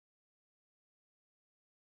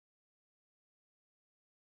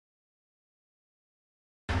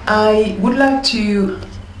I would like to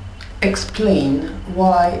explain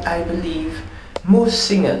why I believe most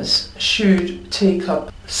singers should take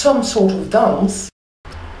up some sort of dance.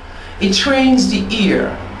 It trains the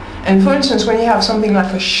ear, and for instance, when you have something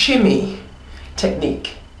like a shimmy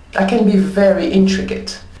technique, that can be very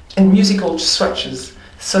intricate, and musical structures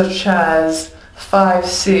such as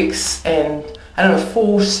 5/6 and I don't know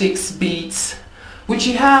 4/6 beats, which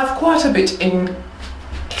you have quite a bit in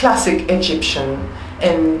classic Egyptian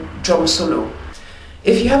and drum solo.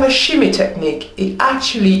 If you have a shimmy technique,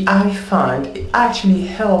 I find it actually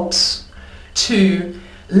helps to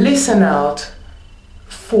listen out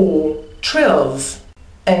for trills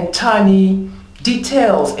and tiny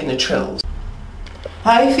details in the trills.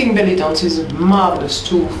 I think belly dance is a marvelous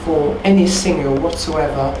tool for any singer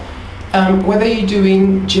whatsoever, whether you're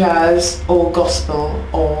doing jazz or gospel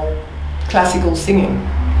or classical singing.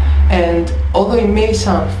 And although it may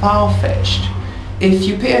sound far-fetched, if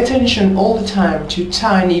you pay attention all the time to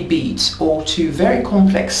tiny beats or to very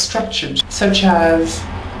complex structures such as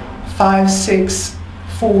 5/6,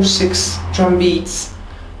 4/6 drum beats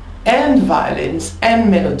and violins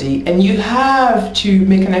and melody, and you have to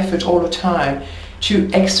make an effort all the time to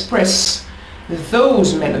express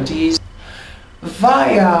those melodies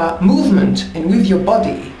via movement and with your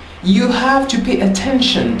body, you have to pay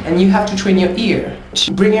attention and you have to train your ear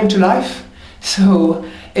to bring them to life. So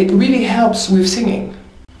it really helps with singing.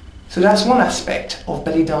 So that's one aspect of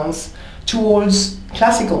belly dance towards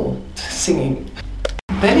classical singing.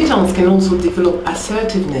 Belly dance can also develop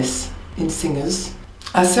assertiveness in singers.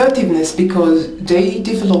 Assertiveness because they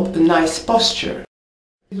develop a nice posture.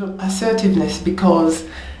 They develop assertiveness because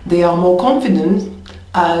they are more confident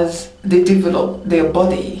as they develop their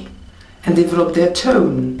body and develop their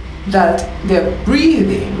tone, that their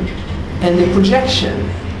breathing and the projection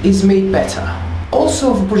is made better.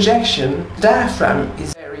 Also for projection, the diaphragm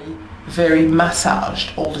is very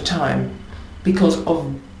massaged all the time because of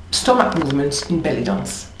stomach movements in belly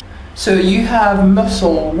dance. So you have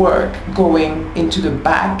muscle work going into the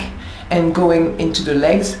back and going into the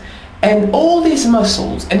legs, and all these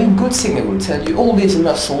muscles, any good singer will tell you, all these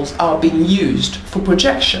muscles are being used for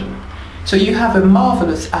projection. So you have a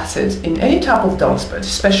marvelous asset in any type of dance, but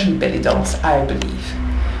especially belly dance, I believe,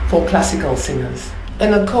 for classical singers.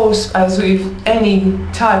 And of course, as with any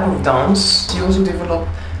type of dance, you also develop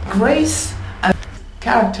grace and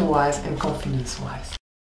character-wise and confidence-wise.